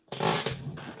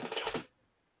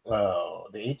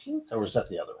The 18th, or was that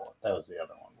the other one? That was the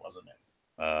other one, wasn't it?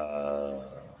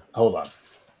 Hold on.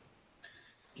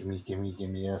 Give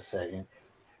me a second.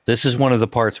 This is one of the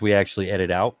parts we actually edit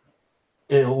out.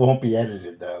 It won't be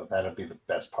edited though. That'll be the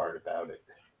best part about it.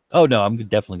 Oh no, I'm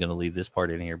definitely going to leave this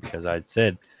part in here because I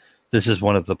said this is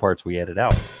one of the parts we edit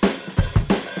out.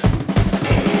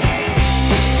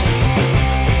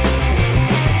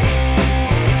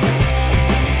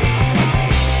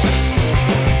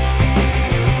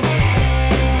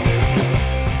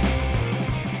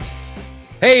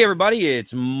 Hey everybody,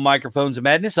 it's Microphones of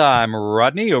Madness. I'm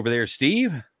Rodney. Over there,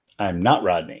 Steve. I'm not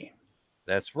Rodney.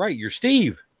 That's right, you're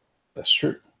Steve. That's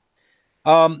true.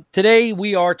 Today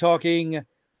we are talking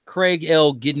Craig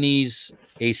L. Gidney's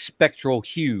A Spectral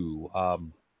Hue.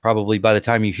 Probably by the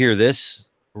time you hear this,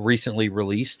 recently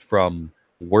released from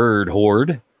Word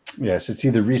Horde. Yes, it's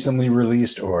either recently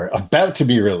released or about to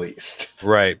be released.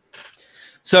 Right.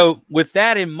 So with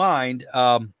that in mind,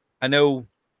 I know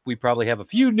we probably have a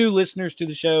few new listeners to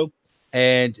the show,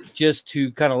 and just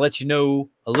to kind of let you know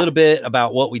a little bit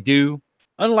about what we do,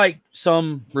 unlike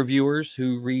some reviewers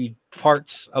who read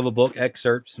parts of a book,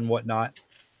 excerpts and whatnot,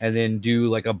 and then do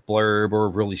like a blurb or a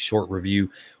really short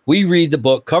review, we read the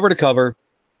book cover to cover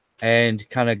and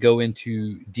kind of go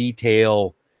into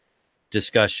detail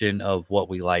discussion of what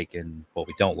we like and what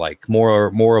we don't like. More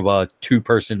of a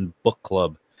two-person book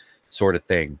club sort of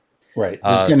thing. Right.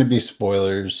 There's going to be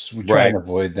spoilers. We try and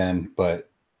avoid them, but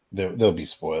there'll be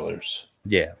spoilers.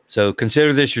 Yeah. So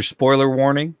consider this your spoiler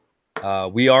warning.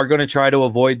 We are going to try to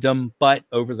avoid them, but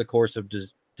over the course of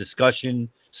discussion,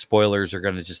 spoilers are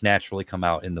going to just naturally come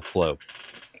out in the flow.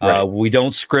 Right. We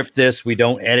don't script this. We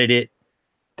don't edit it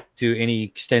to any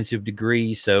extensive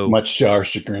degree. So much to our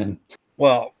chagrin.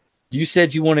 Well, you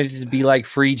said you wanted it to be like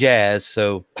free jazz,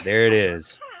 so there it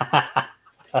is.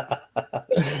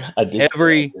 I did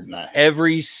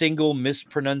every single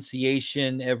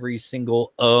mispronunciation, every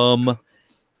single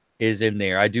is in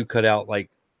there. I do cut out like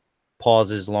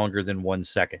pauses longer than 1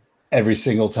 second. Every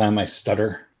single time I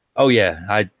stutter. Oh yeah,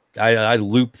 I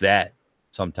loop that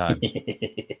sometimes.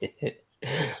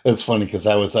 That's funny because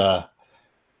I was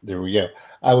there we go.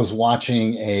 I was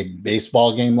watching a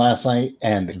baseball game last night,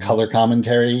 and the color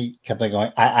commentary kept like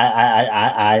going.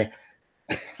 I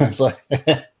was like.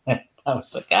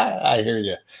 I hear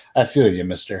you. I feel you,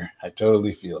 mister. I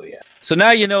totally feel you. So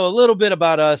now you know a little bit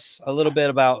about us, a little bit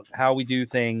about how we do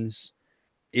things.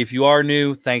 If you are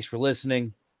new, thanks for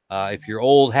listening. If you're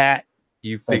old hat,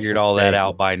 you figured all that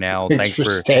out by now. Thanks for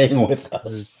staying with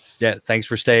us. Yeah, thanks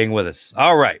for staying with us.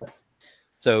 All right.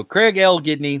 So Craig L.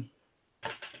 Gidney,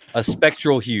 A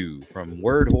Spectral Hue from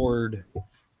Word Horde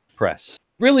Press.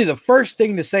 Really, the first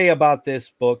thing to say about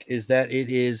this book is that it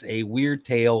is a weird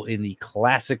tale in the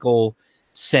classical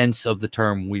sense of the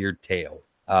term weird tale.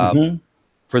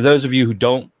 For those of you who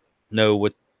don't know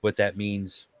what that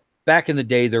means, back in the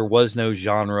day, there was no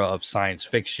genre of science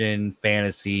fiction,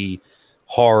 fantasy,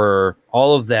 horror.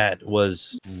 All of that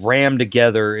was rammed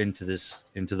together into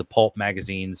the pulp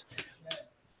magazines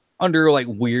under like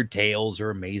weird tales or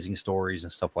amazing stories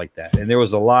and stuff like that. And there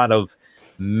was a lot of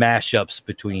mashups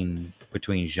between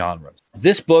genres.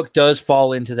 This book does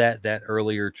fall into that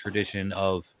earlier tradition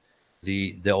of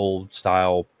the old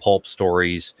style pulp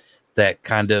stories that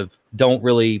kind of don't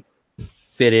really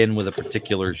fit in with a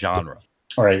particular genre.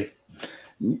 All right.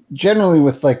 Generally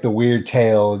with like the weird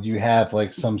tale, you have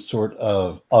like some sort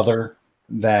of other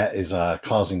that is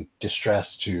causing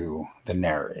distress to the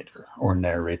narrator or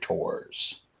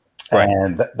narrators. Right.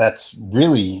 And that's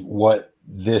really what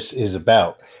this is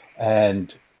about.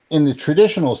 And in the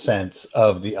traditional sense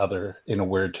of the other in a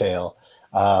weird tale,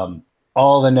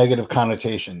 all the negative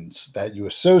connotations that you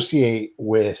associate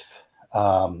with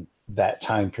that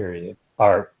time period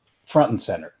are front and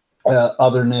center.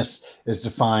 Otherness is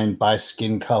defined by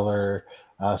skin color,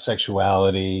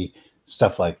 sexuality,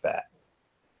 stuff like that.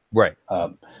 Right.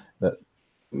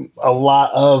 A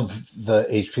lot of the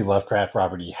H.P. Lovecraft,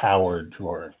 Robert E. Howard, who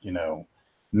are,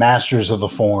 masters of the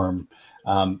form,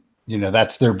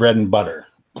 that's their bread and butter,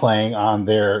 playing on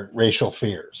their racial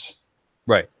fears.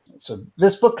 Right. So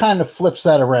this book kind of flips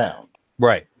that around.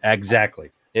 Right.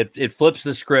 Exactly. It flips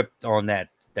the script on that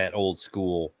old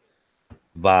school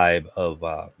vibe of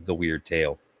the weird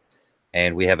tale.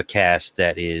 And we have a cast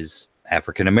that is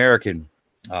African American,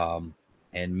 and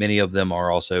many of them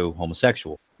are also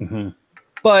homosexual. Mm-hmm.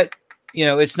 But,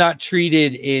 it's not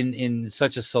treated in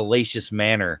such a salacious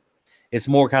manner. It's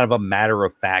more kind of a matter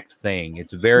of fact thing.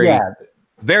 It's very,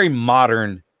 very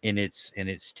modern in its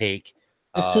take.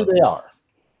 It's who they are.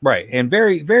 Right. And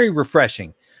very, very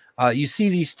refreshing. You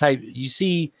see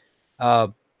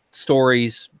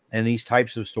stories and these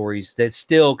types of stories that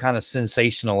still kind of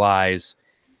sensationalize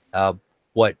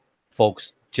what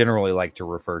folks generally like to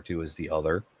refer to as the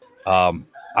other.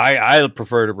 I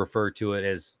prefer to refer to it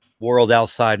as world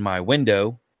outside my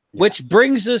window, which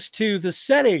brings us to the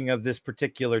setting of this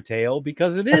particular tale,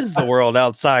 because it is the world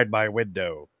outside my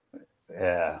window.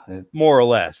 Yeah, more or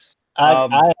less.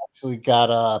 I actually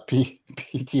got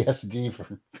PTSD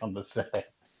from the set.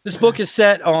 This book is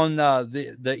set on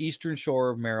the eastern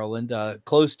shore of Maryland,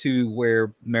 close to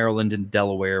where Maryland and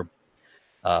Delaware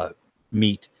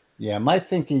meet. Yeah, my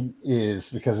thinking is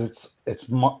because it's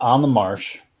on the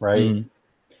marsh, right?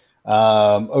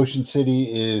 Mm-hmm. Ocean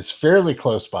City is fairly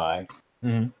close by,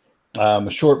 a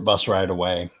short bus ride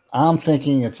away. I'm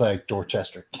thinking it's like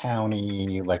Dorchester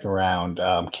County, like around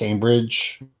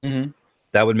Cambridge. Mm-hmm.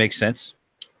 That would make sense.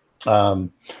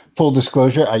 Full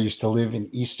disclosure, I used to live in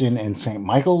Easton and St.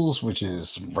 Michael's, which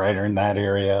is right in that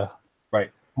area.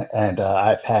 Right. And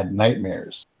I've had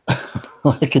nightmares.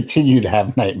 I continue to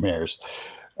have nightmares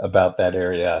about that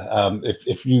area.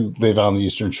 If you live on the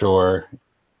Eastern Shore,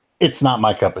 it's not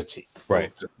my cup of tea.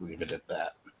 Right. We'll just leave it at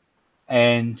that.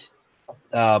 And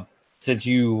since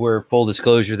you were full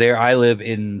disclosure there, I live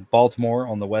in Baltimore,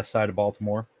 on the west side of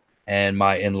Baltimore, and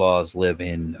my in-laws live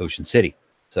in Ocean City.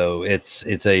 So it's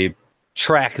a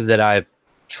track that I've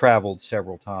traveled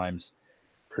several times.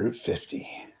 Route 50.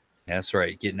 That's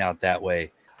right, getting out that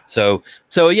way. So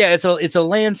yeah, it's a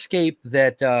landscape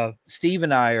that Steve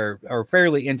and I are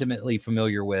fairly intimately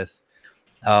familiar with.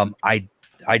 I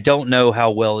don't know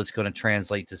how well it's going to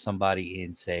translate to somebody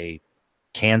in, say,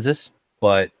 Kansas,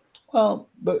 but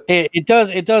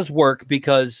it does work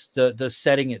because the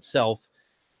setting itself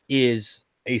is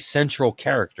a central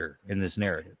character in this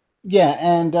narrative. Yeah,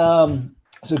 and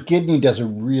so Gidney does a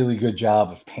really good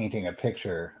job of painting a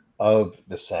picture of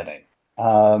the setting.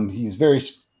 He's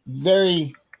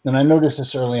very, and I noticed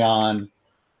this early on,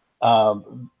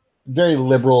 very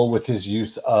liberal with his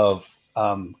use of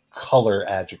color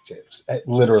adjectives,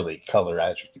 literally color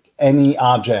adjectives. Any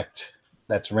object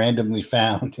that's randomly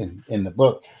found in the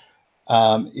book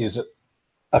is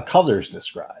a colors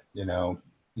described. You know,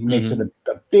 he makes it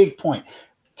a big point.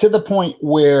 To the point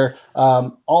where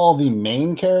all the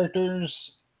main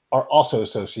characters are also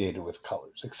associated with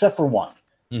colors, except for one.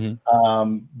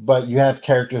 But you have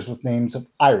characters with names of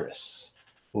Iris,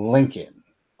 Lincoln,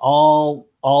 all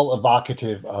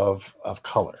evocative of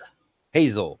color.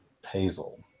 Hazel.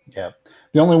 Yeah.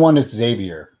 The only one is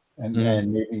Xavier, and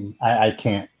maybe I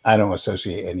don't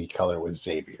associate any color with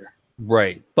Xavier.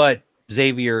 Right, but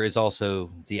Xavier is also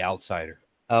the outsider.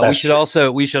 We should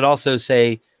also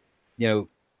say, you know,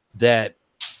 that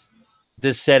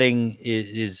this setting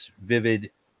is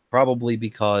vivid, probably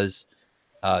because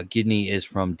Gidney is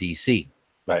from DC.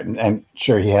 Right, and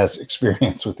sure, he has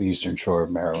experience with the Eastern Shore of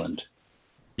Maryland.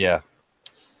 Yeah.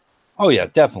 Oh yeah,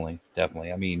 definitely.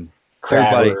 I mean,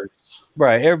 Crabbers.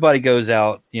 everybody goes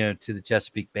out, you know, to the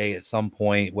Chesapeake Bay at some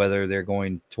point, whether they're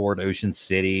going toward Ocean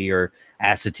City or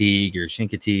Assateague or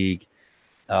Chincoteague.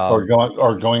 Or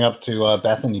going up to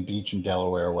Bethany Beach in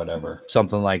Delaware or whatever.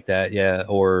 Something like that, yeah.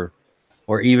 Or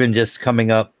even just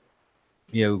coming up,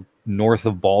 you know, north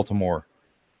of Baltimore,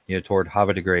 you know, toward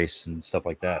Havre de Grace and stuff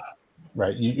like that.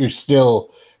 Right. You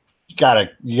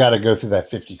gotta go through that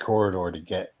 50 corridor to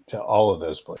get to all of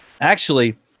those places.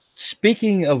 Actually,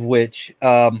 speaking of which,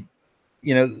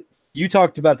 you know, you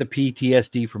talked about the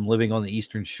PTSD from living on the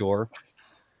Eastern Shore.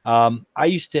 I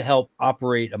used to help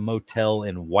operate a motel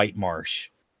in White Marsh,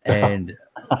 and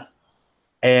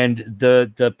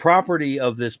the property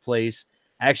of this place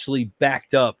actually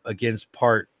backed up against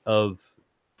part of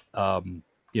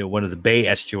you know, one of the bay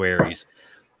estuaries.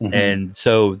 And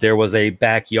so there was a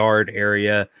backyard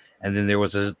area, and then there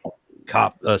was a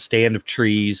stand of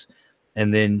trees,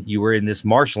 and then you were in this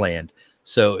marshland.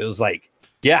 So it was like,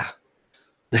 yeah,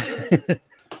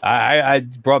 I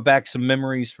brought back some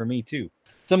memories for me too.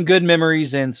 Some good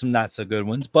memories and some not so good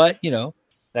ones, but you know,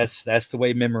 that's the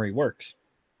way memory works.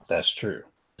 That's true.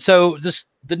 So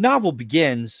the novel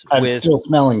begins with still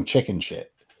smelling chicken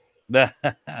shit.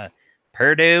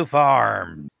 Purdue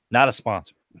Farm, not a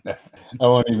sponsor. I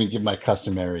won't even give my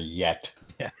customary yet.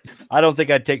 Yeah, I don't think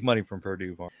I'd take money from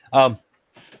Purdue Farm.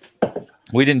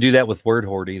 We didn't do that with Word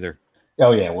Horde either.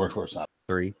 Oh yeah, Word Horde's not.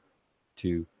 3,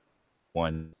 2,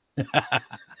 1.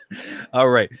 All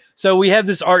right. So we have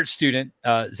this art student,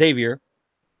 Xavier,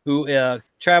 who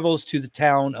travels to the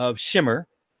town of Shimmer,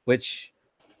 which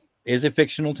is a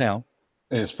fictional town.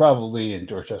 It's probably in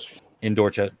Dorchester.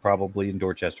 Probably in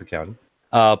Dorchester County.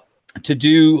 To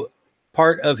do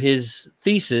part of his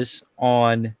thesis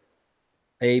on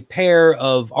a pair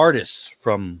of artists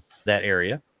from that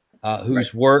area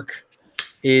whose work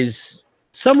is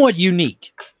somewhat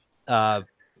unique.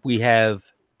 We have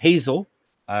Hazel.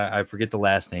 I forget the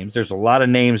last names. There's a lot of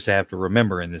names to have to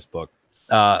remember in this book.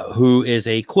 Who is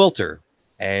a quilter,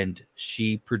 and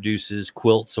she produces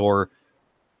quilts, or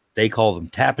they call them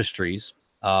tapestries,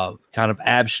 kind of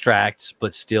abstract,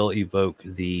 but still evoke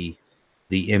the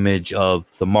image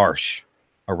of the marsh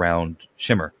around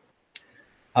Shimmer.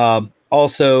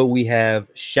 Also, we have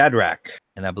Shadrach,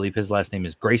 and I believe his last name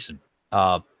is Grayson.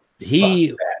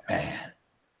 He,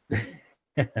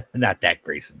 not that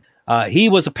Grayson. He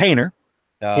was a painter.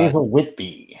 Hazel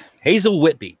Whitby. Hazel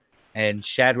Whitby and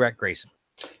Shadrach Grayson.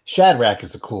 Shadrach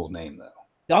is a cool name, though.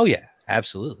 Oh yeah,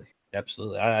 absolutely.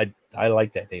 I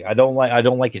like that name. I don't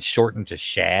like it shortened to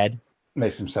Shad.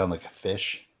 Makes him sound like a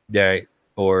fish. Yeah,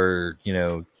 or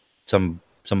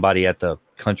somebody at the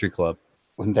country club.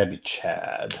 Wouldn't that be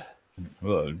Chad?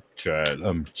 Well, Chad.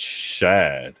 I'm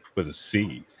Shad with a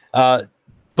C.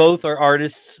 Both are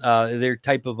artists. They're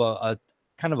type of a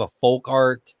kind of a folk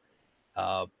art,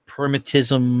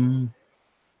 primitivism.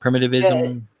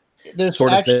 Yeah, there's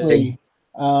sort of actually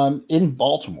in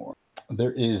Baltimore.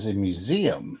 There is a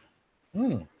museum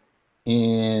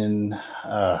in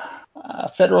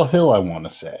Federal Hill, I want to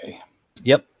say.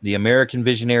 Yep, the American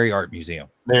Visionary Art Museum.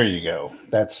 There you go.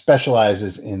 That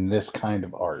specializes in this kind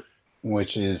of art,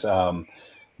 which is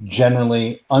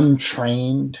generally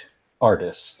untrained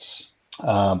artists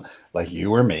like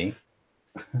you or me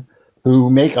who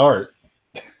make art.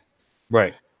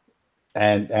 Right.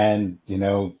 And you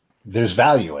know, there's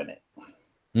value in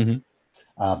it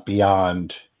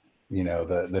beyond, you know,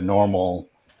 the normal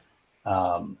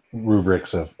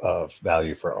rubrics of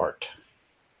value for art.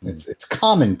 It's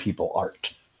common people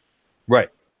art, right?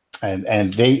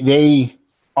 And they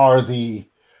are the,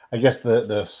 I guess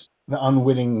the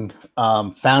unwitting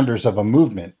founders of a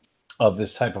movement of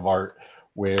this type of art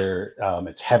where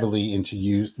it's heavily into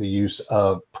the use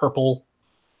of purple.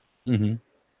 And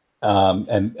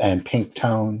pink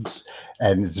tones,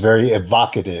 and it's very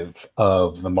evocative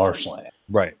of the marshland,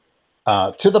 right?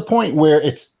 To the point where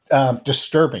it's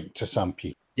disturbing to some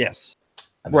people. Yes,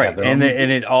 right, and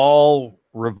it all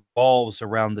revolves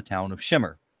around the town of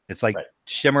Shimmer. It's like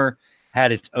Shimmer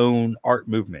had its own art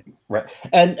movement, right?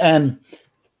 And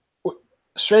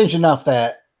strange enough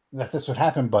that this would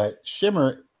happen, but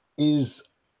Shimmer is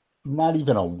not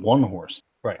even a one horse,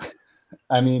 right?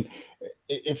 I mean,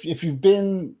 if you've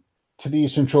been to the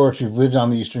Eastern Shore, if you've lived on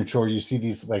the Eastern Shore, you see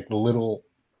these like little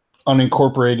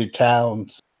unincorporated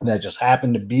towns that just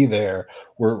happen to be there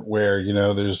where you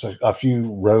know, there's a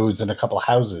few roads and a couple of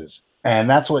houses. And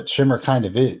that's what Shimmer kind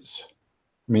of is.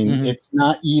 I mean, it's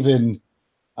not even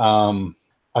a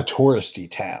touristy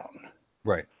town.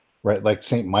 Right. Right. Like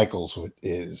St. Michael's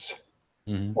is,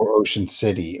 or Ocean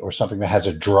City, or something that has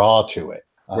a draw to it.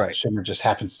 Right. Shimmer just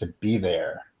happens to be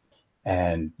there.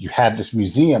 And you have this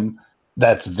museum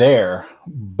that's there,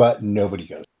 but nobody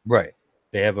goes. Right.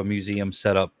 They have a museum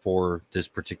set up for this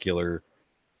particular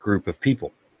group of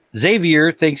people.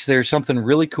 Xavier thinks there's something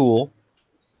really cool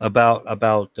about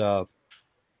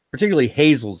particularly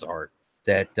Hazel's art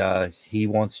that he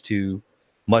wants to,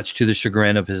 much to the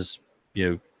chagrin of his, you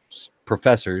know,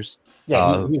 professors.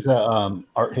 Yeah, he's a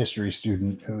art history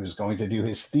student who is going to do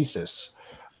his thesis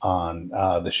on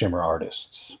the Shimmer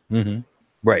artists.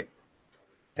 Right.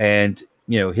 And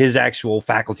you know, his actual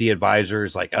faculty advisor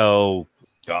is like, oh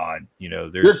God, you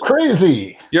know, you're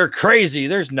crazy.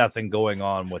 There's nothing going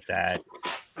on with that.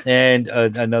 And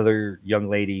another young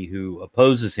lady who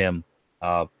opposes him,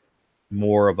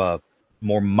 more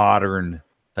modern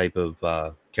type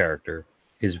of character,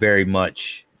 is very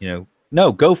much, you know,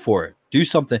 no, go for it. Do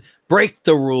something. Break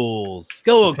the rules.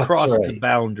 Go across the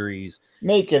boundaries.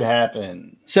 Make it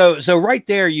happen. So right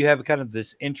there, you have kind of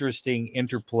this interesting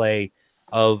interplay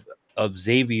of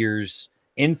Xavier's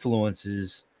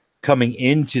influences coming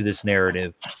into this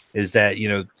narrative. Is that, you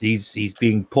know, he's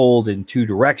being pulled in two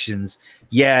directions.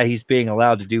 Yeah, he's being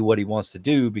allowed to do what he wants to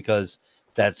do because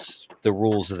that's the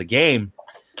rules of the game.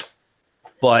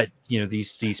 But you know,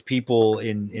 these people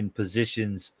in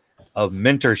positions of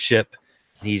mentorship,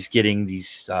 he's getting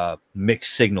these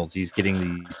mixed signals. He's getting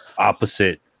these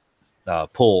opposite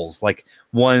pulls. Like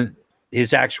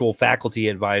his actual faculty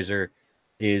advisor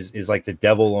is like the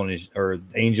devil on his, or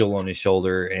angel on his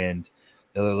shoulder, and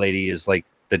the other lady is like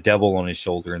the devil on his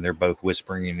shoulder, and they're both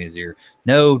whispering in his ear,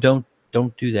 no, don't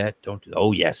do that,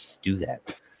 oh yes, do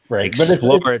that, right?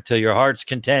 Explore it to your heart's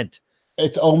content.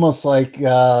 It's almost like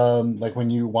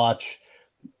when you watch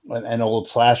an old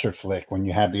slasher flick, when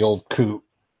you have the old coot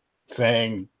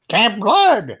saying, Camp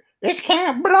Blood, it's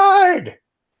Camp Blood,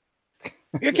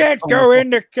 you can't go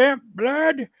into Camp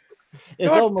Blood,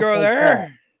 don't go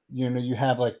there. you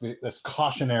have like this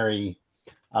cautionary,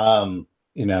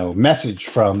 message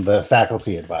from the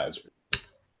faculty advisor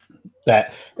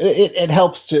that it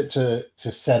helps to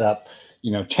set up,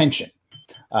 tension,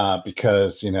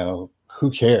 because,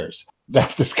 who cares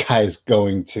that this guy is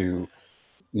going to,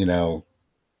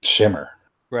 Shimmer,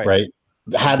 right?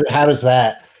 How does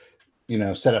that,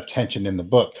 set up tension in the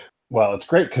book? Well, it's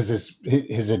great because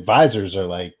his advisors are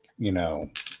like,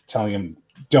 telling him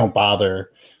don't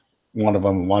bother. One of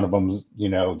them,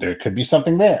 there could be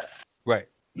something there. Right.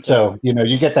 So,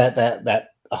 you get that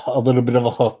a little bit of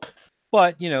a hook.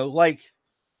 But,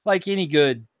 like any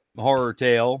good horror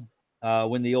tale,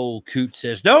 when the old coot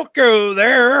says, "Don't go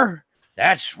there.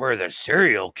 That's where the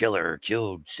serial killer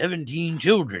killed 17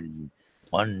 children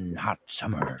one hot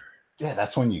summer." Yeah,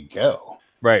 that's when you go.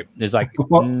 Right. It's like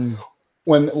when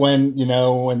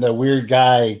the weird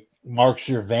guy marks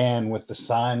your van with the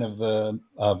sign of the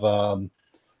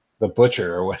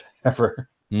butcher or whatever.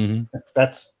 Mm-hmm.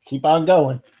 That's keep on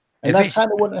going. And that's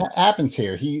kind of what happens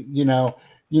here. He,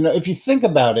 if you think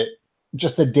about it,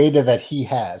 just the data that he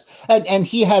has, and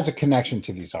he has a connection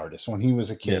to these artists. When he was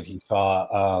a kid, he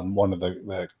saw one of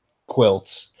the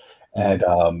quilts, and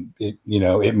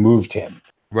it moved him.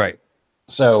 Right.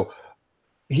 So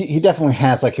he definitely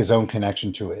has like his own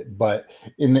connection to it. But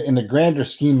in the grander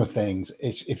scheme of things,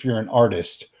 if you're an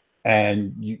artist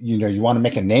and you want to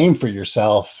make a name for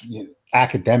yourself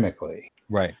academically,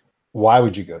 right? Why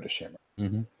would you go to Shimmer?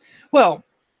 Mm-hmm. Well,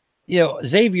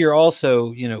 Xavier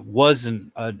also,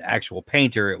 wasn't an actual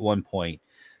painter at one point,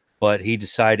 but he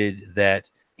decided that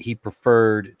he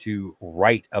preferred to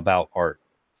write about art.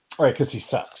 Right, because he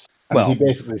sucks. He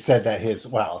basically said that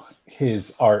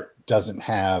his art doesn't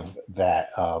have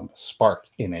that spark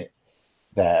in it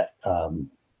that some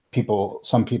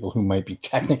people who might be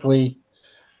technically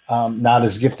not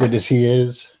as gifted as he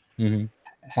is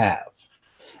have.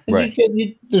 And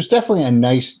right. There's definitely a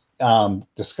nice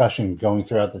discussion going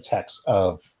throughout the text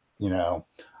of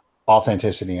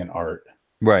authenticity in art,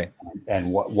 right,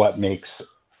 and what makes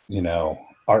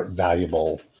art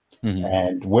valuable,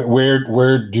 and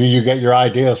where do you get your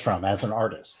ideas from as an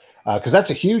artist? Because that's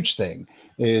a huge thing.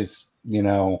 Is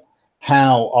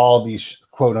how all these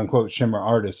quote unquote Shimmer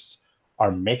artists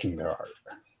are making their art,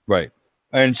 right.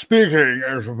 And speaking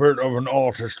as a bit of an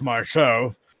artist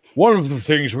myself, one of the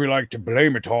things we like to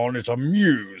blame it on is a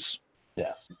muse.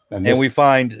 Yes, and we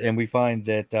find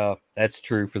that that's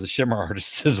true for the Shimmer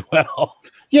artists as well.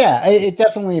 Yeah, it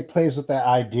definitely plays with that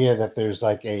idea that there's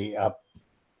like a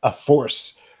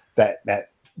force that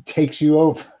takes you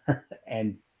over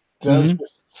and does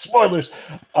spoilers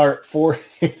art for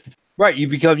you. Right,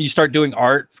 you start doing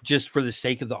art just for the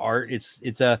sake of the art.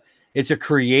 It's a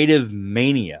creative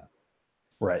mania,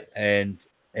 right? And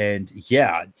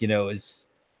yeah,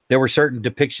 there were certain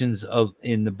depictions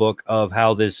in the book of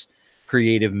how this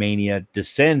creative mania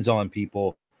descends on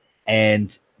people,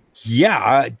 and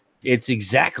it's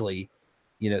exactly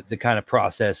the kind of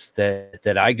process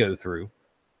that I go through,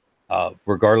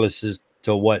 regardless as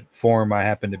to what form I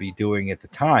happen to be doing at the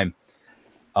time,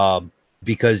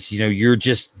 because you're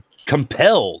just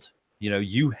compelled.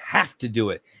 You have to do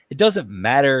it. It doesn't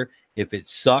matter if it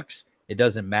sucks. It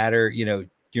doesn't matter. You're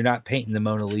not painting the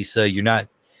Mona Lisa. You're not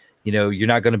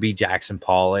going to be Jackson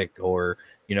Pollock, or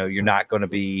you're not going to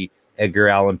be Edgar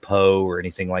Allan Poe or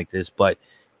anything like this, but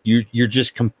you're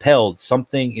just compelled.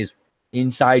 Something is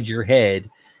inside your head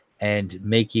and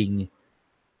making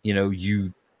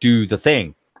you do the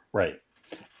thing, right?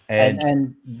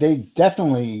 And they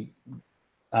definitely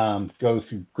go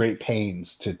through great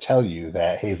pains to tell you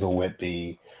that Hazel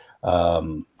Whitby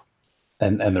and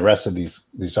the rest of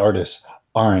these artists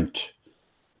aren't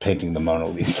painting the Mona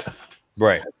Lisa,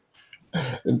 right?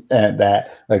 And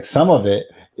that, like, some of it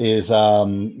is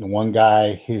one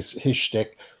guy, his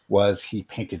shtick was he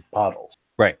painted bottles,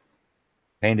 right?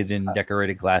 Painted in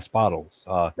decorated glass bottles,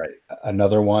 right?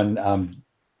 Another one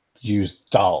used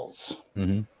dolls.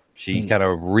 She kind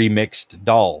of remixed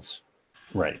dolls,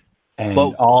 right? And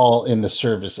all in the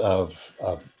service of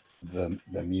the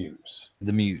muse.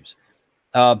 The muse.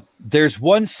 There's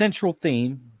one central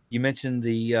theme. You mentioned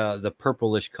the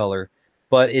purplish color,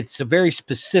 but it's a very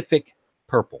specific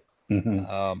purple,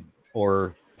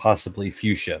 or possibly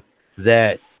fuchsia,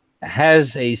 that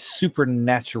has a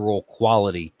supernatural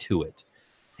quality to it.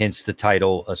 Hence the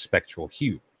title, A Spectral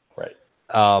Hue. Right.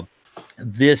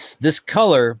 This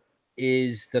color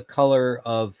is the color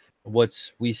of what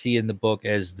we see in the book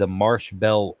as the marsh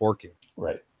bell orchid.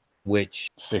 Right. Which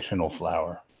fictional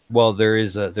flower. Well, there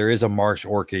is a marsh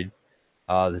orchid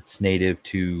that's native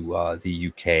to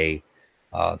the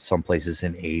UK, some places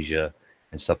in Asia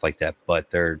and stuff like that. But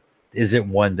they're isn't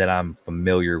one that I'm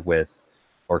familiar with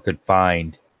or could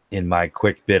find in my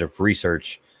quick bit of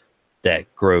research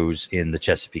that grows in the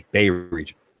Chesapeake Bay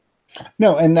region.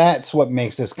 No, and that's what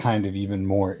makes this kind of even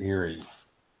more eerie.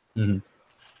 Mhm.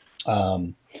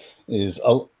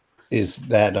 Is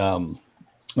that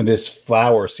this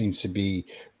flower seems to be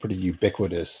pretty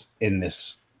ubiquitous in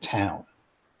this town.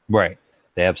 Right.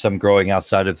 They have some growing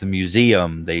outside of the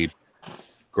museum. They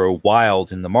grow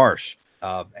wild in the marsh.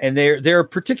 And they're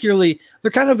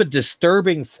kind of a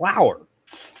disturbing flower.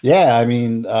 Yeah, I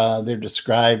mean, they're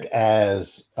described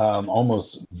as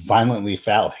almost violently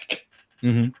phallic.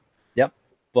 Mm-hmm. Yep.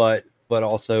 But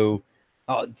also,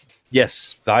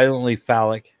 yes, violently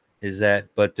phallic is that.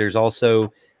 But there's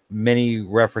also many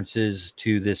references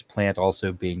to this plant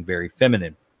also being very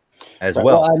feminine as Right.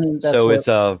 well. I mean, that's So what it's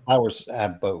a flowers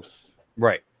have both.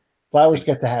 right. Flowers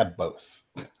get to have both.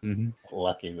 Mm-hmm.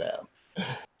 Lucky them.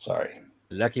 Sorry.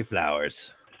 Lucky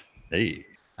flowers. Hey,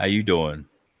 how you doing?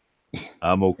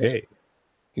 I'm okay.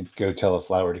 You could go tell a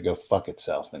flower to go fuck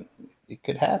itself, and it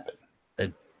could happen.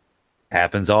 It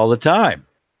happens all the time.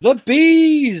 The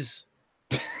bees.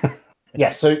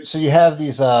 Yeah. So you have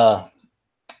these the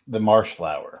marsh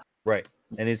flower. Right,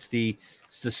 and it's the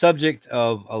subject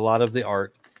of a lot of the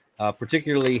art,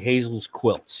 particularly Hazel's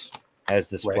quilts as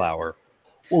this Right. flower.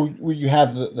 Well, you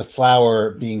have the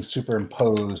flower being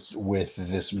superimposed with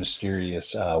this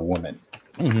mysterious woman.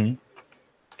 Mm-hmm.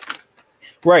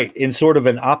 Right, in sort of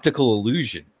an optical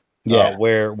illusion, Yeah.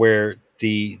 where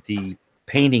the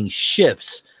painting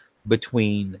shifts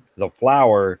between the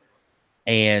flower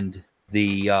and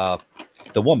the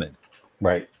woman.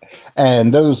 Right.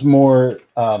 And those more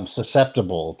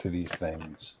susceptible to these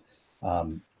things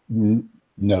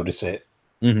notice it.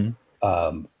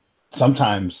 Mm-hmm.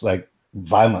 Sometimes, like,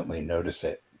 violently notice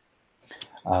it,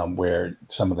 where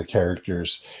some of the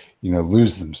characters,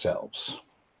 lose themselves.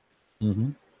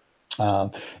 Mm-hmm.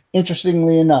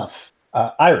 Interestingly enough,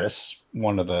 Iris,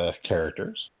 one of the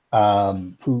characters,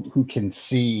 who can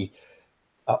see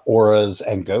auras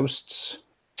and ghosts,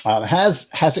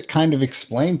 has it kind of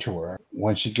explained to her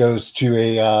when she goes to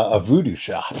a voodoo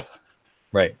shop,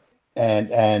 Right?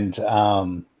 and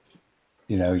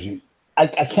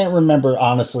I can't remember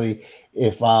honestly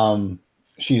if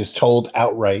she is told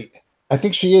outright. I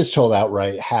think she is told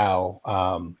outright how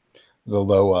the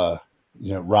Loa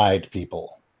ride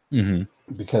people. Mm-hmm.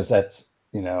 Because that's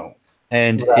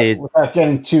And without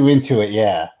getting too into it,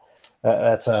 yeah,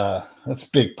 that's a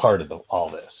big part of all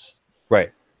this.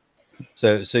 Right.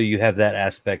 So you have that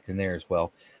aspect in there as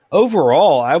well.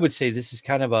 Overall, I would say this is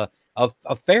kind of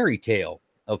a fairy tale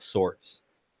of sorts.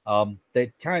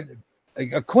 That kind of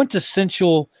a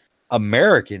quintessential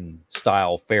American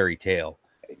style fairy tale,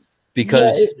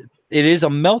 because it is a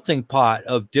melting pot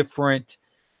of different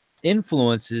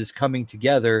influences coming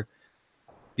together.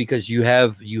 Because you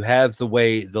have the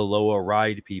way the Loa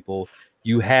ride people,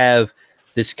 you have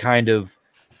this kind of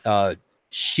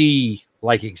she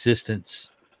like existence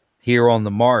here on the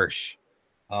marsh,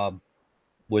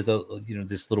 with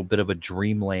this little bit of a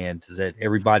dreamland that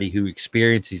everybody who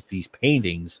experiences these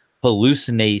paintings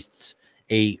hallucinates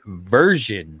a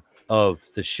version of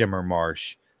the Shimmer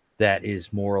Marsh that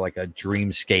is more like a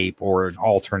dreamscape or an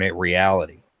alternate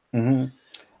reality. Mm-hmm.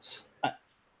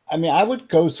 I mean, I would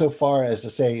go so far as to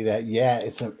say that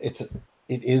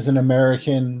it is an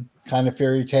American kind of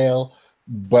fairy tale,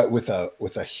 but with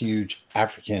a huge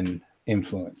African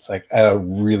influence, like a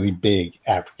really big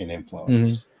African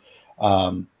influence.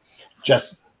 Mm-hmm.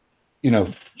 Just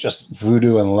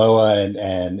voodoo and Loa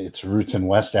and its roots in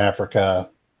West Africa,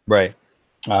 right?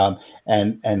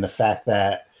 And the fact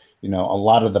that a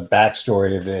lot of the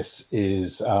backstory of this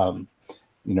is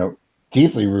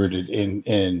deeply rooted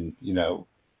in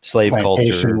slave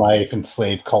culture life and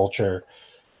slave culture,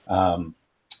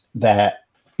 that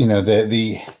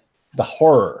the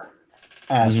horror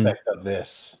aspect of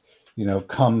this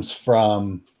comes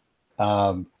from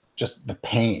just the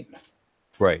pain,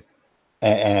 right,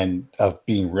 and of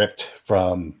being ripped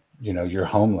from your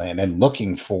homeland and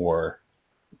looking for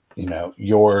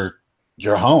your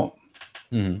home,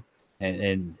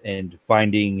 and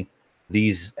finding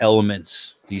these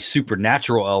elements, these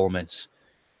supernatural elements,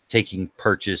 taking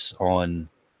purchase on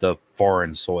the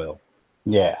foreign soil.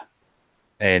 Yeah.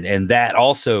 And that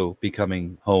also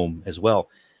becoming home as well.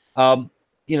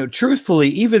 Truthfully,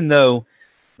 even though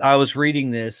I was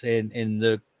reading this and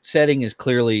the setting is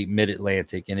clearly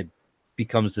mid-Atlantic and it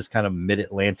becomes this kind of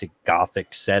mid-Atlantic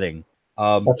Gothic setting.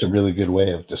 That's a really good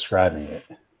way of describing it.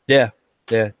 Yeah.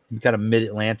 Kind of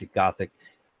mid-Atlantic Gothic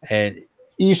and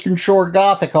Eastern Shore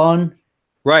Gothic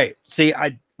right. See,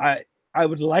 I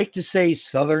would like to say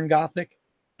Southern Gothic,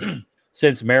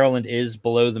 since Maryland is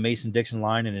below the Mason-Dixon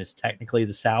line and is technically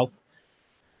the South,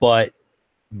 but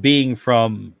being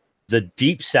from the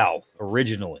deep South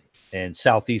originally and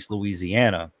Southeast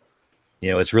Louisiana,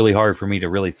 it's really hard for me to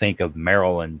really think of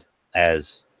Maryland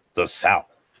as the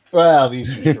South. Well,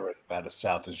 these are stories about as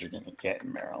South as you're going to get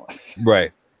in Maryland.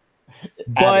 Right.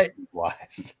 But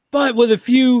with a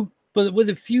few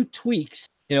tweaks,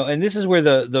 and this is where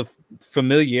the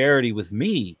familiarity with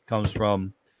me comes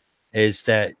from, is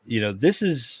that this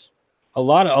is a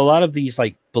lot of these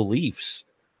like beliefs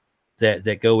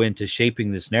that go into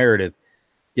shaping this narrative.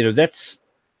 That's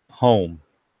home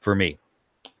for me.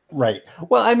 Right.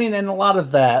 Well, I mean, and a lot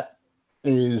of that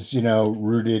is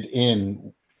rooted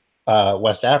in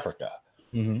West Africa.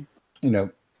 Mm-hmm.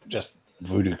 Just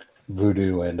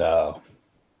voodoo and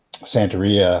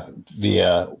Santeria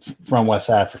from West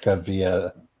Africa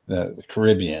via the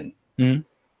Caribbean. Mm-hmm.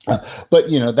 But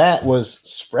that was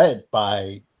spread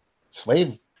by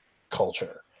slave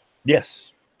culture.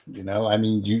 Yes. I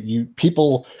mean, you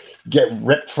people get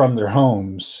ripped from their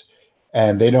homes,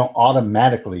 and they don't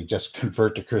automatically just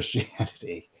convert to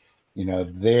Christianity.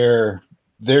 Their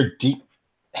deep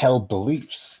held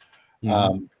beliefs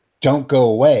don't go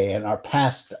away and are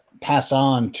passed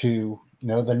on to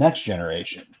the next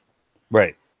generation.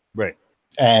 Right.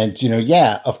 And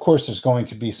yeah, of course, there's going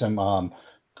to be some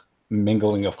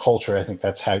mingling of culture. I think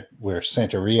that's where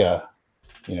Santeria,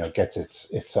 gets its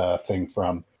thing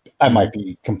from. I might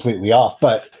be completely off,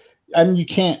 but I mean, you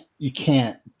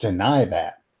can't deny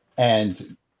that,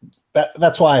 and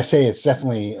that's why I say it's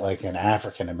definitely like an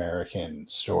African American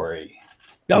story.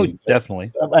 Oh,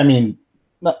 definitely. I mean,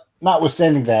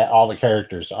 notwithstanding that all the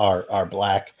characters are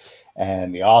Black,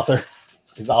 and the author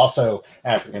is also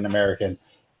African American,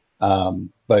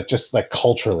 but just like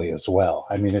culturally as well.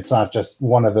 I mean, it's not just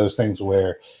one of those things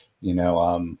where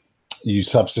you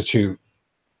substitute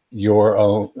your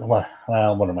own. What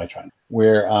am I trying?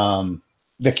 Where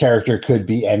the character could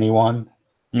be anyone.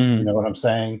 You know what I'm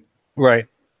saying? Right.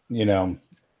 It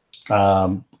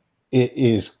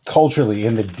is culturally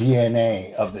in the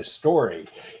DNA of this story.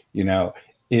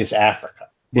 Is Africa,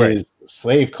 right. Is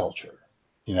slave culture.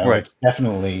 Right. It's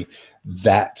definitely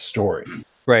that story.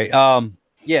 Right.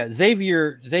 Yeah.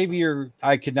 Xavier.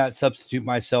 I could not substitute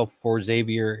myself for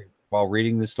Xavier while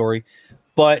reading the story,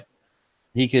 but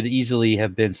he could easily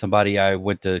have been somebody I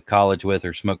went to college with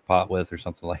or smoked pot with or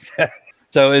something like that.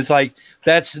 So it's like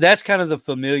that's kind of the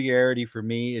familiarity for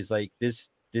me, is like this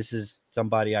is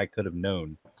somebody I could have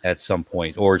known at some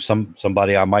point, or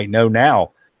somebody I might know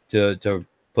now, to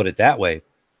put it that way.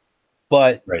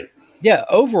 But right. Yeah,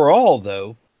 overall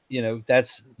though,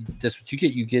 that's what you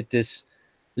get. You get this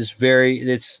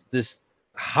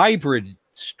hybrid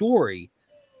story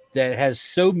that has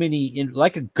so many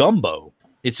like a gumbo.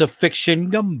 It's a fiction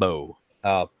gumbo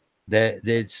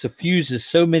that suffuses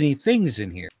so many things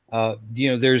in here.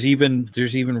 There's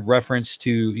even reference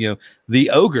to the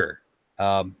ogre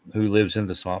who lives in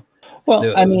the swamp.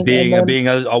 Well, I mean, being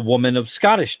a woman of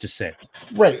Scottish descent.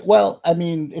 Right. Well, I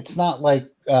mean, it's not like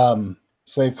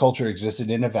slave culture existed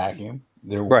in a vacuum.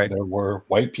 There were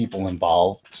white people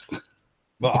involved.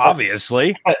 Well,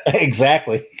 obviously.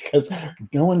 Exactly, because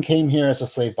no one came here as a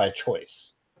slave by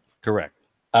choice. Correct.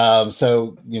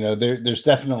 So there's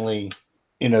definitely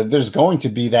there's going to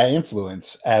be that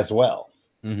influence as well.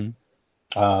 Mm-hmm.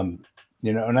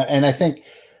 And I think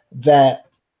that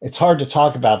it's hard to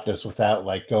talk about this without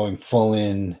like going full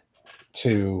in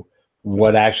to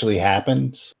what actually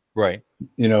happens. Right.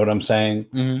 You know what I'm saying?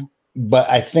 Mm-hmm. But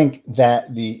I think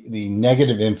that the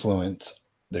negative influence,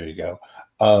 there you go,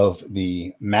 of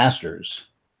the masters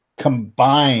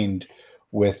combined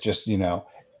with just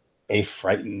a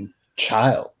frightened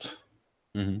child,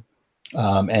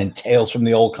 and tales from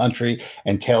the old country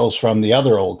and tales from the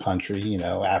other old country,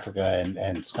 Africa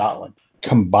and Scotland,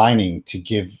 combining to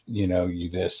give you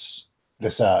this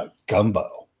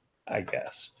gumbo, I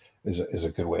guess is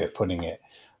a good way of putting it,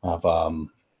 of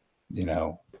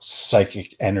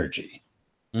psychic energy.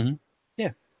 Mm-hmm.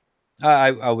 Yeah,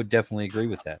 I would definitely agree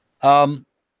with that.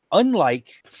 Unlike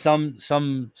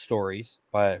some stories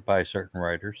by certain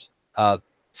writers,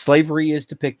 slavery is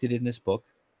depicted in this book.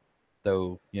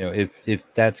 So,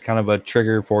 if that's kind of a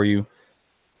trigger for you,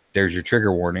 there's your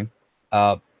trigger warning.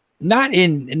 Not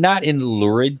in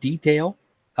lurid detail.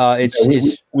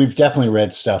 We've definitely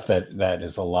read stuff that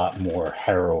is a lot more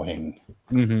harrowing.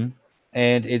 Mm-hmm.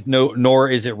 And nor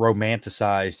is it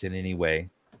romanticized in any way.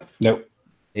 Nope.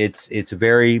 It's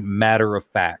very matter of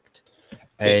fact,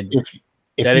 and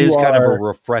if that is kind of a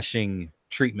refreshing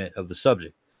treatment of the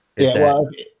subject. Well,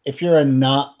 if you're a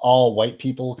not all white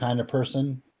people kind of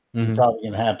person, mm-hmm. you're probably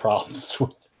going to have problems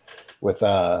with with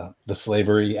the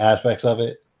slavery aspects of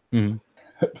it. Mhm.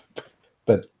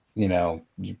 But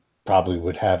you probably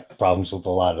would have problems with a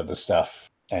lot of the stuff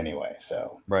anyway.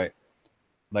 So Right.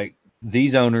 Like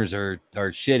these owners are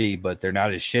shitty, but they're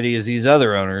not as shitty as these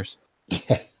other owners.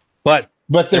 But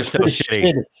they're still pretty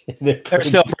shitty. shitty. They're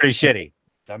still pretty shitty.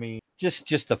 I mean,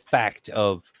 just the fact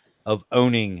of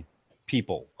owning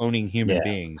people, owning human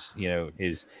beings,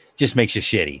 is just makes you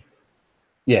shitty.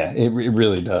 Yeah, it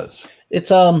really does.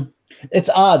 It's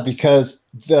odd because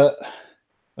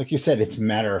like you said, it's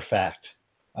matter of fact.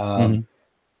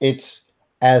 It's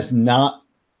as not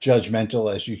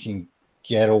judgmental as you can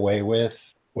get away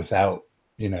with without,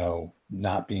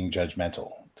 not being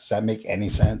judgmental. Does that make any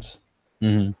sense?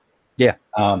 Yeah.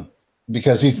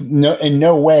 Because he's in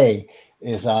no way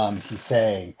is he's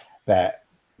saying that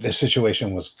the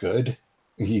situation was good.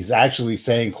 He's actually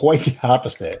saying quite the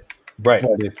opposite. Right.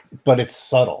 But it's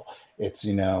subtle. It's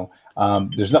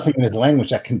there's nothing in his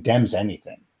language that condemns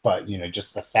anything, but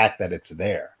just the fact that it's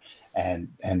there and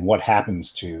what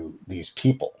happens to these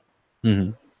people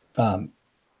in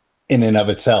and of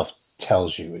itself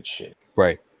tells you it's shit.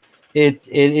 Right.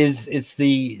 It's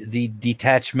the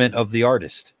detachment of the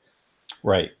artist.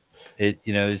 Right.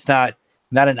 It's not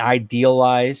an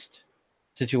idealized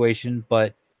situation,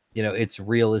 but it's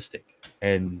realistic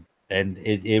and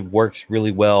it works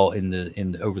really well in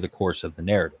the over the course of the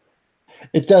narrative.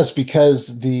 It does,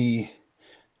 because the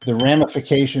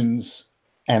ramifications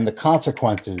and the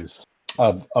consequences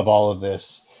of all of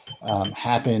this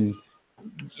happen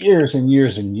years and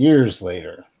years and years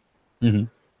later. And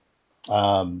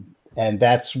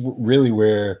that's really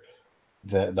where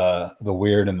the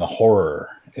weird and the horror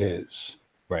is.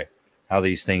 Right. How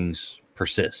these things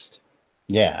persist.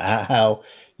 Yeah. How,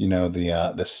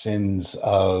 the sins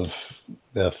of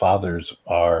the fathers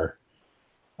are,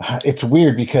 it's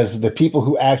weird because the people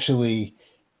who actually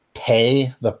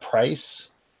pay the price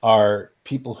are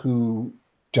people who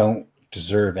don't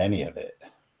deserve any of it.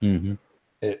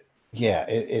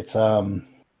 It's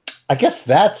I guess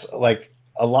that's like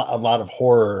a lot of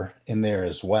horror in there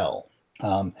as well,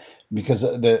 because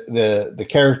the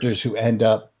characters who end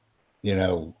up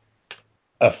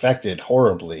affected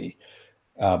horribly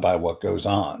by what goes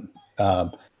on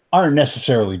aren't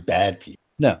necessarily bad people.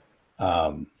 No.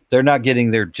 They're not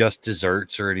getting their just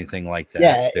desserts or anything like that.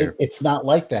 Yeah, it's not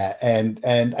like that. And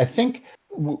I think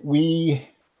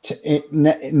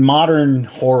in modern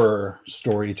horror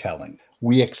storytelling,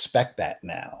 we expect that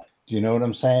now. Do you know what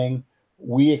I'm saying?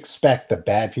 We expect the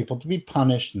bad people to be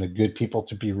punished and the good people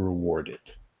to be rewarded,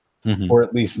 or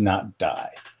at least not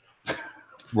die.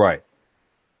 Right.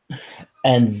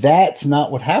 And that's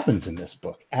not what happens in this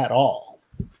book at all.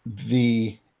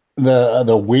 The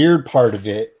weird part of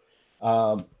it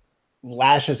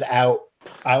lashes out.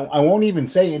 I won't even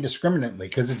say indiscriminately,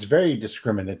 because it's very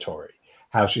discriminatory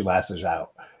how she lashes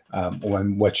out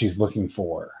when what she's looking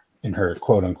for in her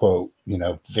quote unquote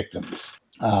victims,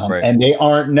 right. And they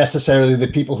aren't necessarily the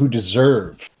people who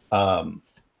deserve to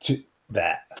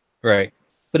that. Right.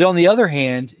 But on the other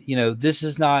hand, this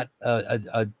is not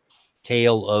a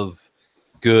tale of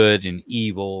good and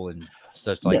evil and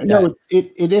such like that. No,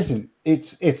 it isn't.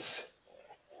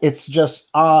 It's just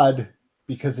odd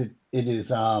because it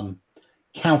is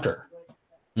counter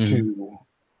to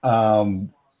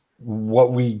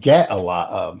what we get a lot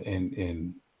of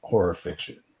in horror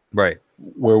fiction, right?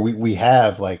 Where we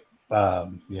have like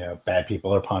bad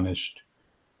people are punished,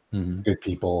 good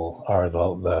people are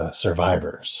the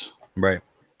survivors, right?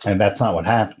 And that's not what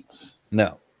happens.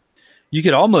 No, you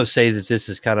could almost say that this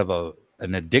is kind of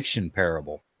an addiction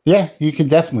parable. Yeah, you can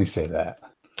definitely say that.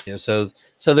 So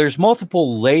there's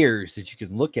multiple layers that you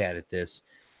can look at this.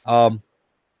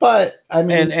 But I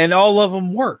mean, and all of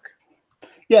them work.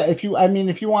 Yeah, if you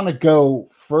want to go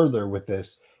further with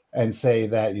this and say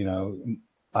that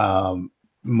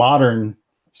modern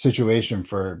situation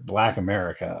for Black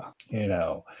America,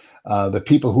 the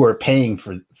people who are paying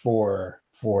for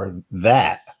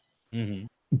that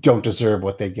don't deserve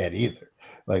what they get either,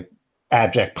 like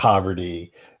abject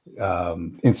poverty,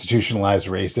 institutionalized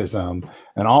racism,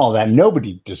 and all of that.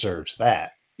 Nobody deserves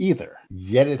that either.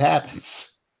 Yet it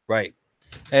happens. Right.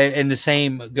 And the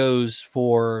same goes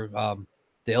for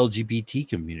the LGBT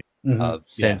community,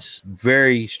 since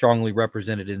very strongly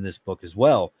represented in this book as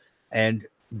well. And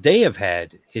they have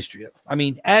had history. I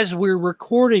mean, as we're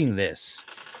recording this,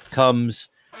 comes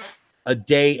a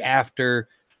day after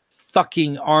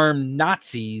fucking armed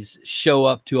Nazis show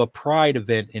up to a pride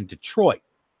event in Detroit.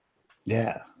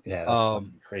 Yeah, that's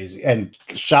crazy. And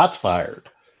shots fired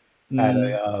at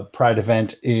a pride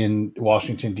event in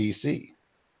Washington, D.C.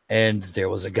 And there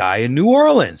was a guy in New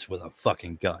Orleans with a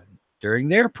fucking gun. during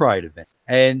their Pride event.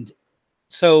 And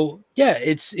so, yeah,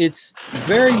 it's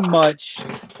very much,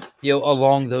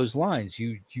 along those lines.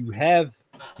 You have,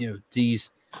 these,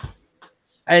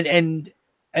 and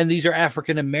these are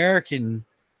African American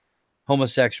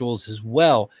homosexuals as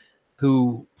well,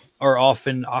 who are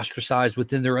often ostracized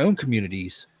within their own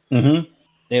communities.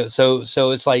 Mm-hmm.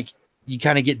 So it's like you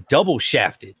kind of get double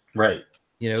shafted, right?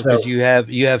 Because you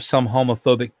have some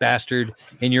homophobic bastard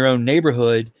in your own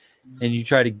neighborhood, and you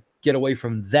try to get away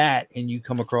from that, and you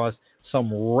come across some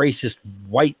racist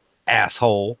white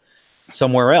asshole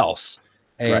somewhere else,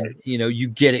 and right. You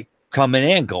get it coming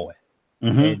and going.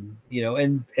 Mm-hmm.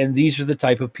 And these are the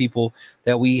type of people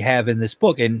that we have in this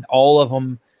book, and all of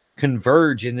them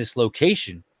converge in this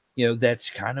location, that's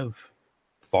kind of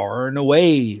far and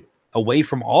away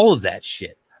from all of that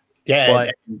shit. Yeah,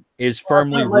 but is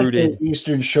firmly rooted. The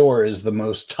Eastern Shore is the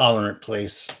most tolerant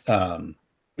place,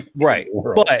 right?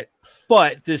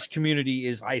 But this community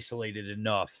is isolated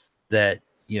enough that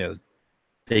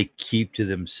they keep to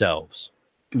themselves,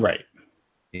 right?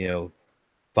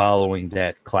 Following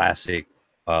that classic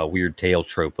weird tale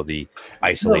trope of the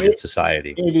isolated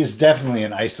society. It is definitely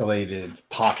an isolated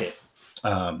pocket.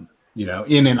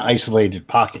 In an isolated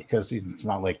pocket, because it's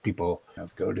not like people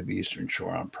go to the Eastern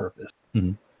Shore on purpose.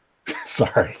 Mm-hmm.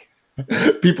 Sorry.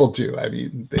 People do. I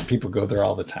mean, people go there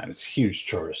all the time. It's a huge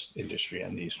tourist industry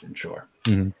on the Eastern Shore.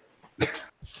 Mm-hmm.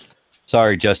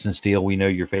 Sorry, Justin Steele. We know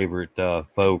your favorite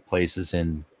faux places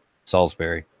in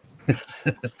Salisbury.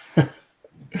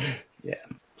 Yeah.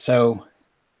 So,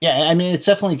 yeah, I mean, it's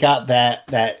definitely got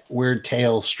that weird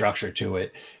tale structure to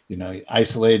it.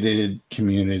 Isolated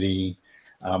community.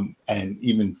 And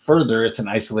even further, it's an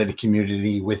isolated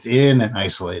community within an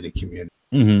isolated community.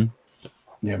 Mm-hmm.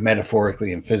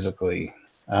 Metaphorically and physically.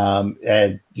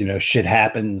 And shit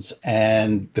happens,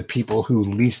 and the people who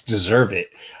least deserve it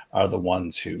are the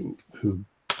ones who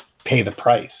pay the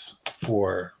price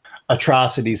for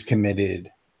atrocities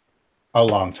committed a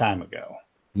long time ago.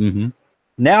 Mm-hmm.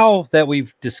 Now that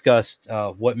we've discussed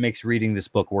what makes reading this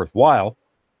book worthwhile,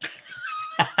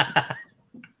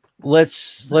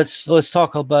 let's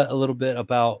talk about a little bit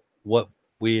about what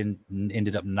we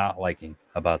ended up not liking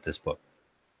about this book.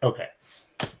 Okay.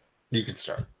 You can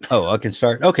start. Oh, I can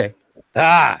start. Okay.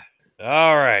 All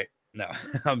right. No,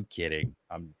 I'm kidding.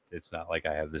 It's not like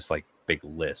I have this like big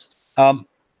list.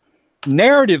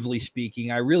 Narratively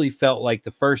speaking, I really felt like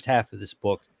the first half of this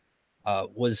book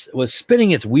was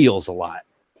spinning its wheels a lot.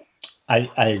 I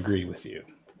agree with you.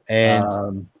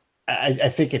 And I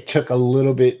think it took a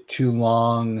little bit too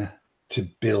long to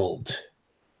build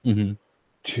mm-hmm.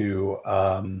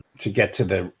 to get to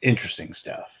the interesting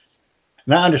stuff.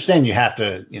 And I understand you have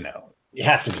to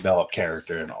develop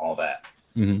character and all that.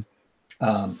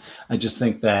 Mm-hmm. I just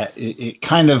think that it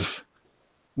kind of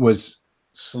was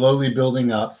slowly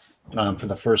building up for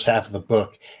the first half of the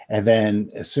book. And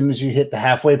then as soon as you hit the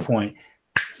halfway point,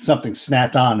 something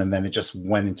snapped on, and then it just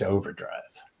went into overdrive.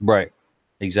 Right.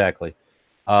 Exactly.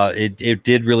 It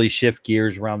did really shift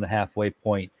gears around the halfway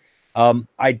point.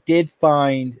 I did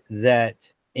find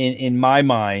that in my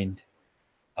mind,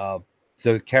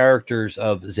 the characters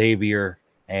of Xavier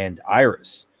and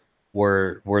Iris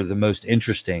were the most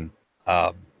interesting,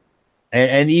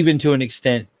 and even to an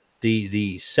extent,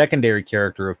 the secondary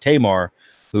character of Tamar,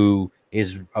 who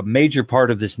is a major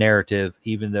part of this narrative,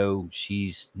 even though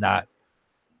she's not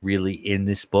really in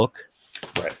this book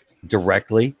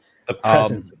directly. The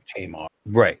presence of Tamar,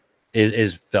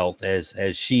 is felt as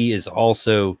she is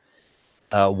also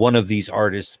one of these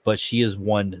artists, but she is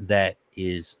one that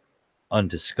is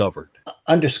undiscovered,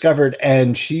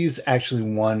 and she's actually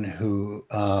one who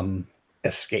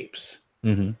escapes.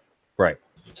 Mm-hmm. Right.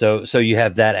 So you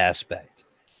have that aspect.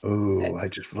 Ooh, I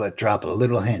just let drop a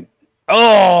little hint.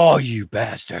 Oh, you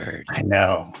bastard! I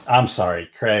know. I'm sorry,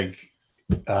 Craig,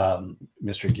 Mr.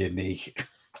 Gidney.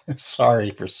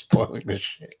 Sorry for spoiling the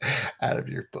shit out of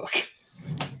your book.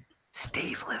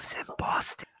 Steve lives in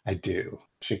Boston. I do.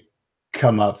 Should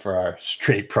come up for our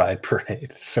straight pride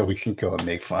parade so we can go and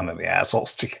make fun of the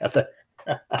assholes together.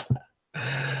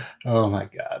 Oh my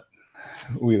God.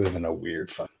 We live in a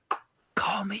weird fun.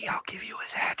 Call me, I'll give you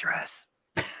his address.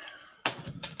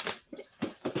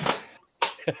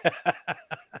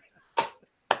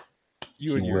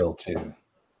 You will too.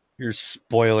 Your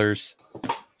spoilers.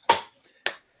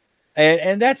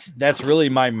 And that's really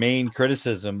my main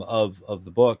criticism of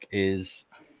the book is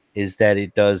that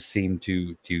it does seem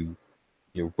to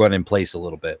run in place a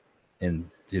little bit in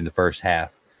the first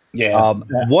half. Yeah, I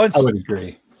would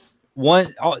agree.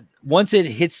 Once it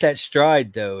hits that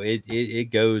stride, though,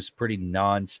 it goes pretty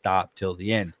nonstop till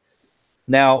the end.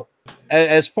 Now,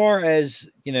 as far as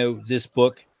this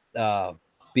book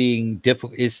being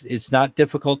difficult. It's not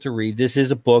difficult to read. This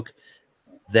is a book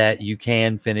that you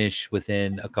can finish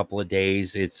within a couple of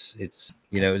days. It's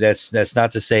that's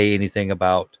not to say anything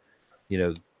about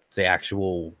the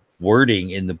actual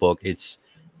wording in the book. It's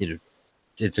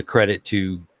it's a credit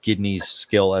to Gidney's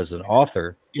skill as an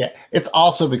author. Yeah, it's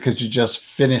also because you just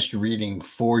finished reading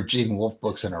 4 Gene Wolfe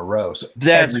books in a row. So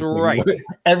that's right.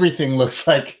 Everything looks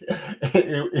like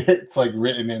it's like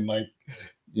written in like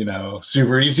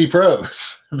super easy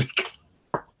prose.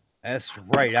 That's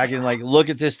right. I can like look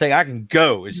at this thing. I can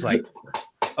go. It's like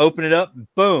open it up and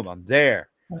boom, I'm there.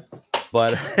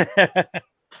 But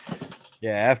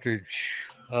yeah, after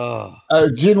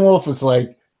Gene Wolfe is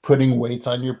like putting weights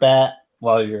on your bat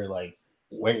while you're like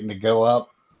waiting to go up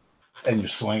and you're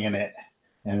swinging it,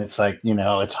 and it's like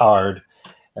it's hard,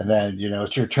 and then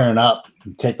it's your turn up.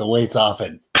 You take the weights off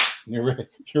and you're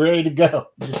ready to go.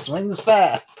 You swing this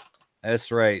fast.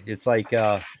 That's right. It's like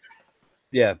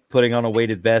putting on a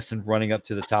weighted vest and running up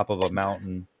to the top of a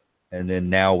mountain, and then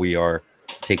now we are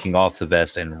taking off the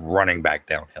vest and running back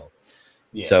downhill.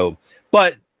 Yeah. So,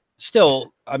 but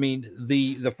still, I mean,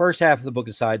 the first half of the book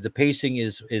aside, the pacing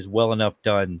is well enough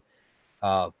done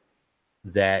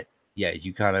that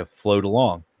you kind of float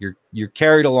along. You're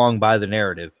carried along by the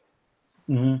narrative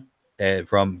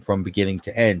from beginning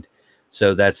to end.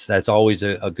 So that's always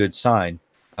a good sign.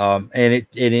 And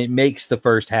it makes the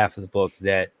first half of the book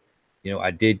that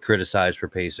I did criticize for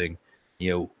pacing,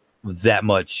 that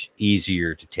much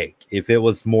easier to take. If it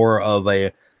was more of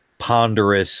a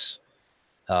ponderous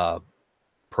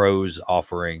prose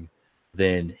offering,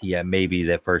 then maybe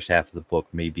that first half of the book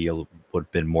maybe would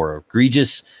have been more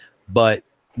egregious. But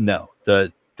no,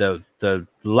 the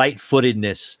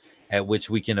light-footedness at which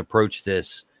we can approach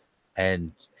this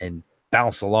and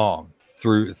bounce along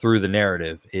through the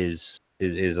narrative is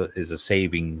a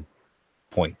saving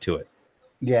point to it.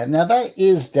 Yeah, now that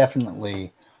is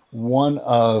definitely one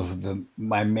of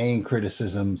my main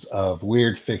criticisms of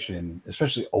weird fiction,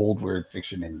 especially old weird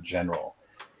fiction in general,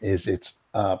 is its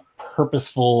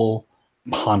purposeful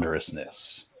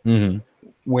ponderousness. Mm-hmm.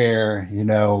 Where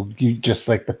you just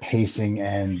like the pacing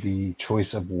and the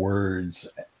choice of words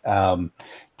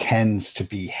tends to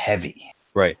be heavy,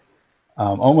 right?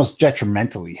 Almost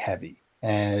detrimentally heavy,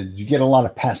 and you get a lot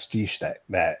of pastiche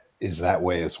that is that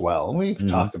way as well. And we've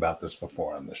talked about this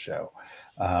before on the show,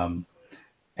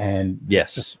 and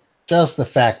yes, just the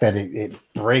fact that it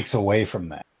breaks away from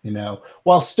that,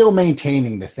 while still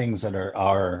maintaining the things that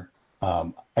are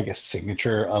I guess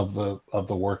signature of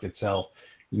the work itself.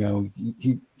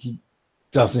 He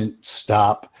doesn't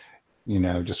stop,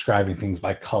 describing things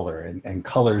by color, and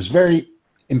color is very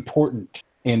important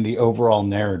in the overall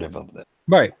narrative of this.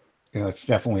 Right. It's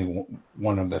definitely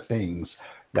one of the things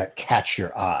that catch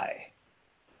your eye.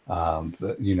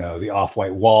 The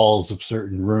off-white walls of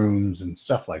certain rooms and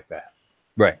stuff like that.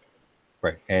 Right.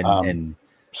 Right. And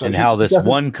how this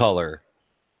one color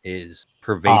is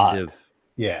pervasive. Odd.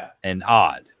 Yeah. And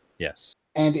odd. Yes.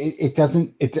 And it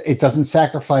doesn't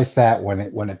sacrifice that when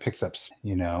it picks up,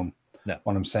 No.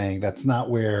 What I'm saying, that's not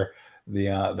where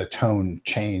the tone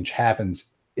change happens,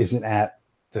 isn't at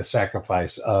the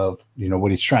sacrifice of,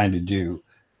 what he's trying to do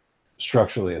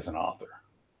structurally as an author.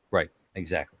 Right.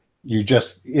 Exactly.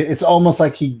 It's almost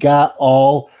like he got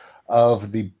all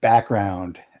of the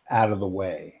background out of the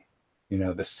way,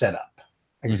 the setup.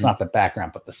 It's not the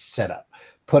background, but the setup,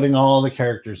 putting all the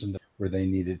characters into where they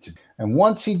needed to. And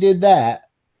once he did that,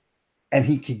 and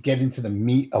he could get into the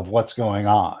meat of what's going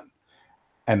on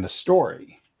and the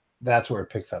story, that's where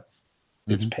it picks up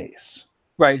its pace.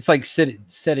 Right. It's like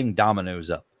setting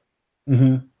dominoes up.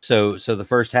 Mm-hmm. So the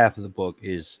first half of the book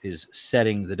is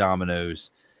setting the dominoes,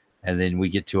 and then we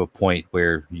get to a point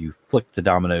where you flick the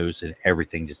dominoes and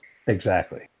everything just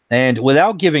exactly. And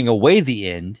without giving away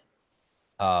the end,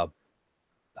 I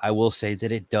will say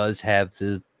that it does have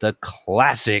the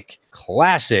classic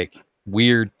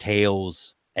Weird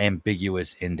Tales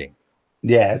ambiguous ending.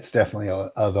 Yeah, it's definitely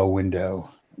the window,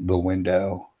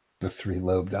 the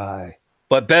 3-lobed eye.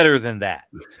 But better than that.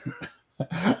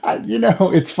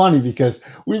 It's funny because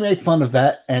we make fun of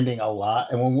that ending a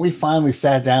lot. And when we finally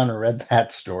sat down and read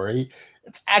that story,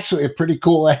 it's actually a pretty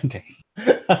cool ending.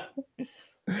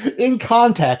 In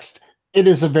context, it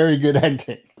is a very good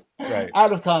ending. Right.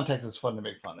 Out of context, it's fun to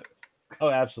make fun of it. Oh,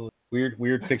 absolutely.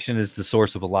 Weird fiction is the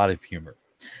source of a lot of humor.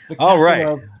 All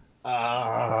right.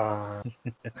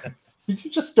 You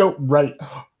just don't write.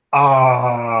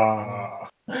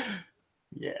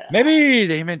 Yeah. Maybe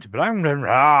they meant blah.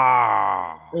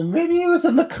 Maybe it was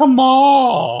in the come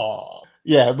on.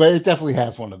 Yeah, but it definitely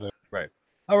has one of those. Right.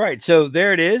 All right. So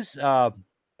there it is. A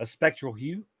Spectral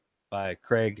Hue by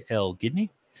Craig L. Gidney.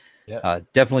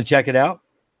 Definitely check it out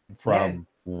from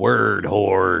Word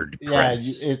Horde Press.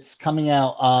 It's coming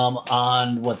out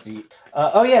on what the the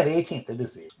 18th. It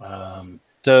is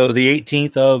so the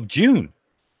 18th of June.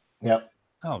 Yep.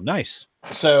 Oh, nice.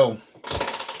 So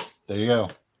there you go.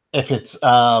 If it's if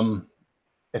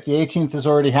the 18th has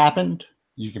already happened,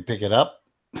 you can pick it up.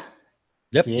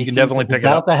 Yep, you can definitely pick it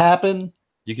up. About to happen,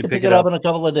 you can pick it up in a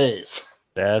couple of days.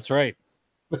 That's right.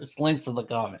 There's links in the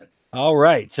comments. All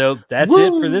right, so that's it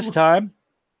for this time.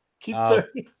 Keep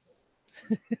 30.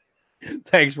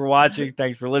 Thanks for watching.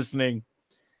 Thanks for listening.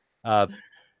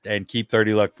 And keep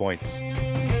 30 luck points.